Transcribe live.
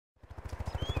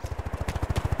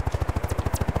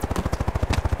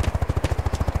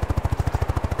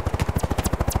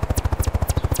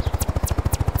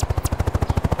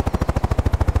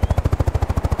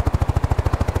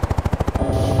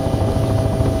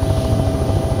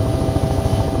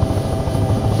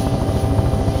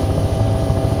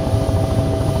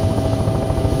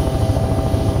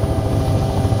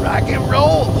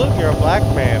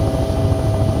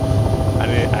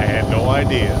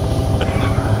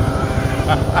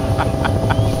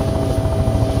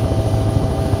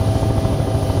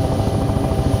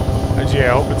Gee,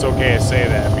 I hope it's okay to say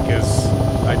that because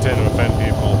I tend to offend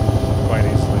people quite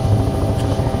easily.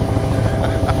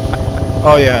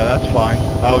 Oh yeah, that's fine.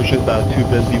 I was just too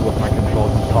busy with my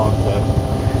controls to talk, but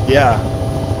yeah,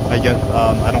 I guess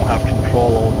I don't have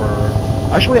control over...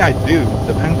 Actually I do,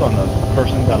 depends on the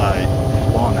person that I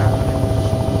spawn at.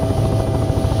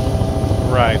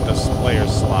 Right, the player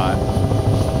slot.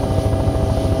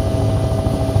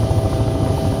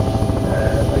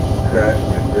 Like crashed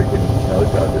my freaking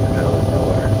helicopter in the middle of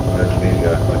nowhere. I just need to go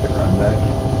fucking run back.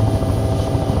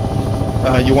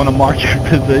 You want to mark your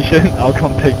position? I'll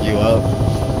come pick you up.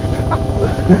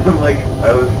 I'm like,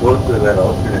 I was close to that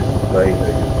alternate site.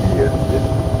 I could see it.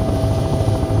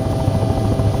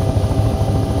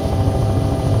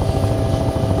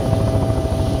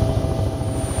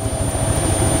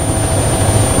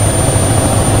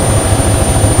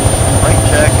 Mic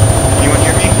check. Anyone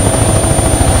hear me?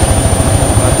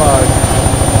 High five.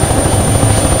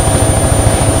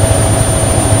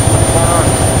 What's going on?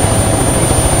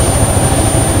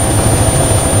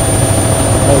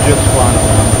 Oh, just flying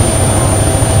around.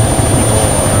 People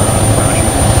are crashing.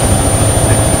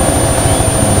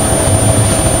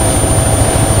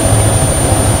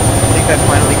 I think I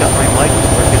finally got my mic to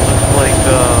work. It looks like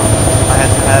I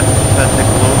had to have set the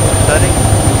global setting.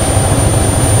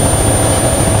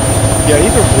 Yeah,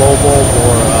 either global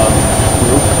or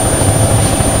group.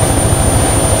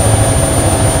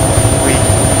 Sweet.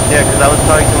 Yeah, because I was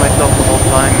talking to myself the whole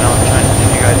time and I was trying to see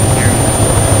if you guys could hear me.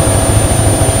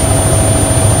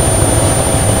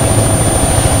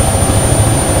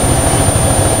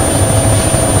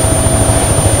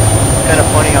 It's kind of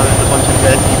funny how there's a bunch of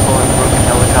dead people and broken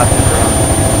helicopters around.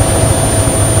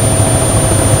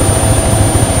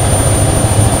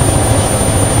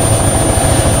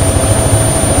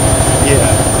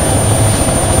 Yeah.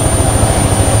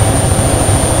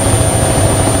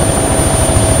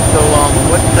 So,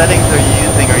 what settings are you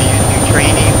using? Are you using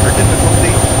training for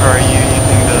difficulty, or are you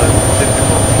using the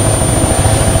difficulty?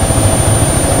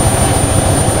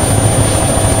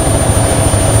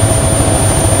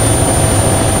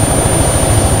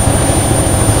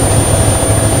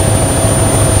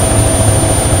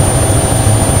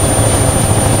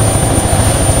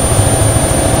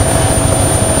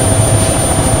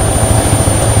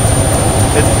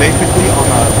 It's basically on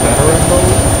a veteran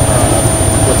mode,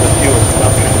 with a few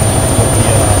exceptions with the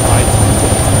icons.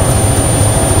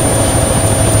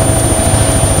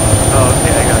 Oh,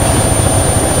 okay, I got you.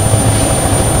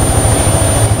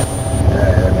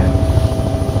 Yeah, man.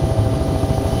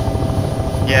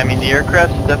 Yeah, I mean, the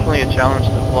aircraft's definitely a challenge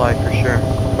to fly, for sure.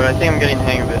 But I think I'm getting the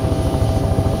hang of it.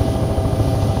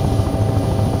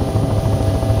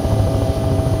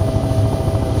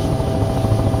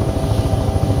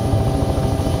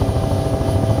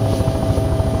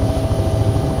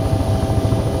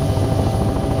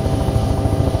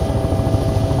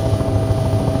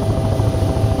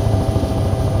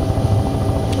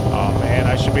 Oh man,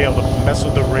 I should be able to mess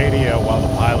with the radio while the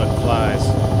pilot flies.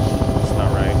 That's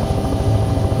not right.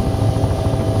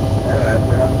 Yeah, that's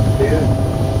what happens to you.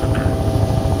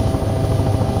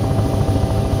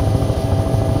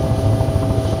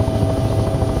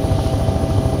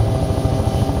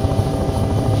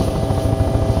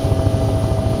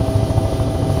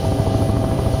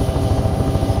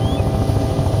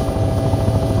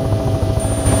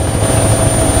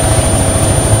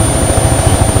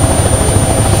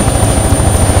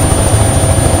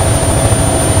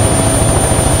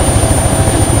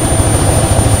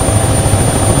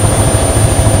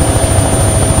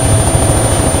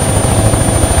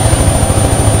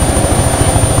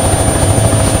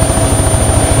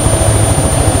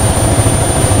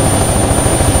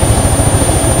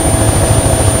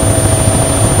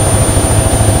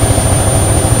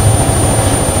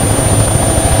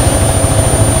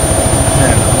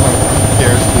 Man, I'm like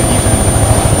scared to even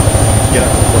get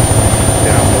up to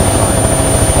download time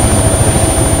on this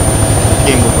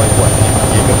game was like what,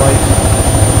 2 gigabytes?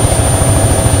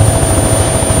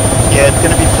 Yeah, it's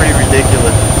gonna be pretty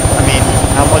ridiculous. I mean,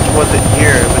 how much was it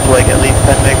here? It was like at least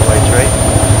 10 megabytes, right?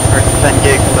 Or 10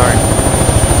 gigs, sorry.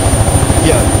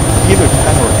 Yeah, either 10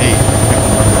 or 8, I can't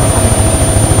remember.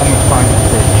 I'm inclined to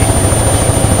say 8.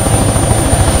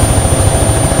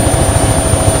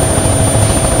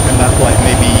 And that's like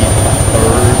maybe a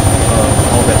third of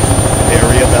all that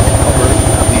area that's covered,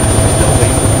 at least with the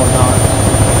buildings and whatnot.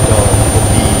 So with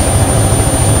the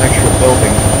extra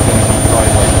buildings, it's going to be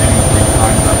probably like 2-3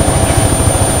 times that much.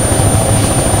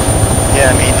 Yeah,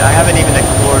 I mean, I haven't even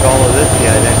explored all of this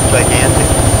yet. It's gigantic.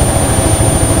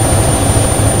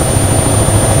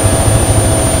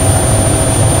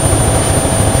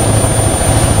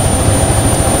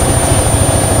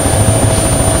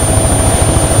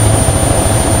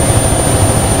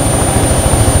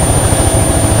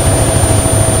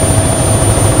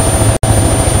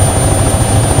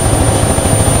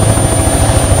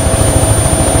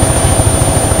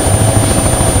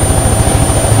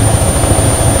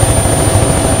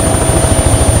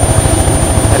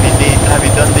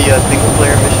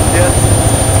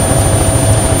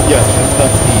 Yes,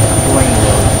 except the spring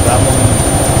load. That one,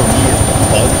 for me, is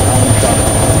bugs. I only shot it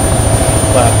once.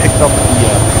 But I picked up the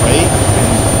crate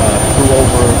and flew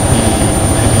over to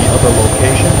the other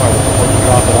location where I was supposed to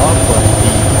drop it off, but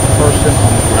the person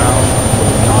on the ground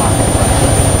was not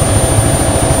impressed.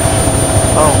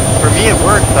 Oh, for me it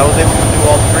works. I was able to do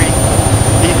all 3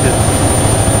 pieces.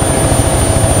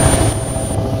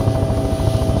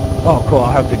 Oh, cool.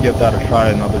 I'll have to give that a try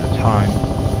another time.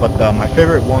 But my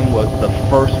favorite one was the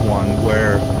first one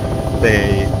where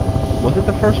they... Was it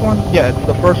the first one? Yeah, it's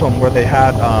the first one where they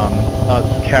had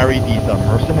us carry these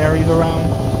mercenaries around.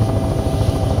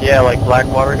 Yeah, like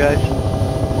Blackwater guys.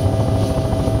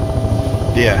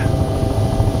 Yeah.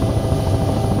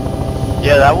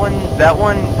 Yeah, that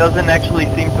one doesn't actually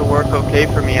seem to work okay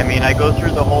for me. I mean, I go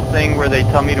through the whole thing where they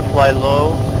tell me to fly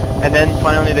low, and then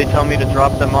finally they tell me to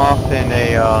drop them off in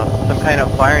a some kind of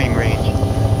firing range.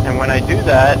 And when I do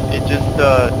that, it just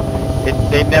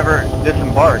they never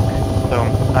disembark. So,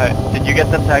 did you get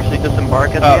them to actually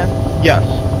disembark at the end? Yes.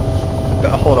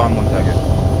 Hold on one second.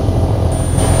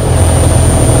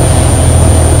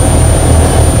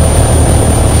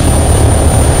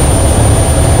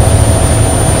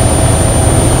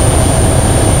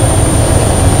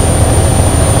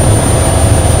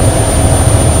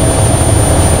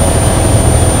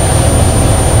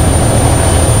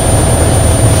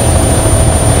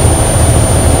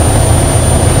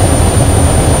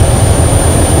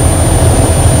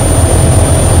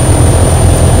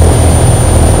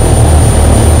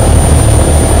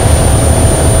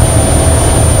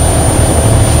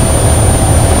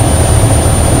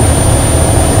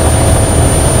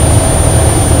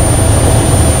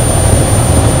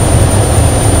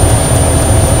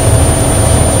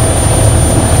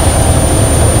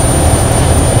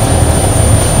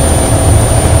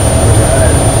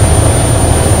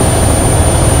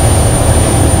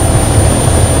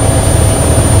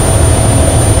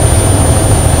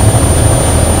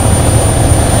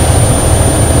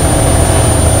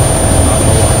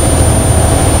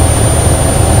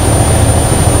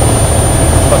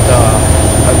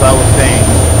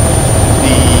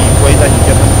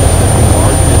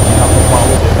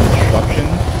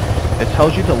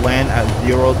 Tells you to land at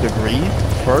 0 degrees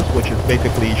first, which is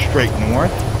basically straight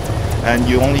north, and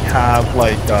you only have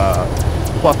like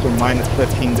plus or minus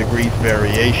 15 degrees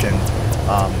variation.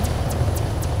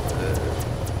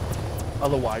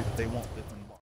 Otherwise, they won't disembark.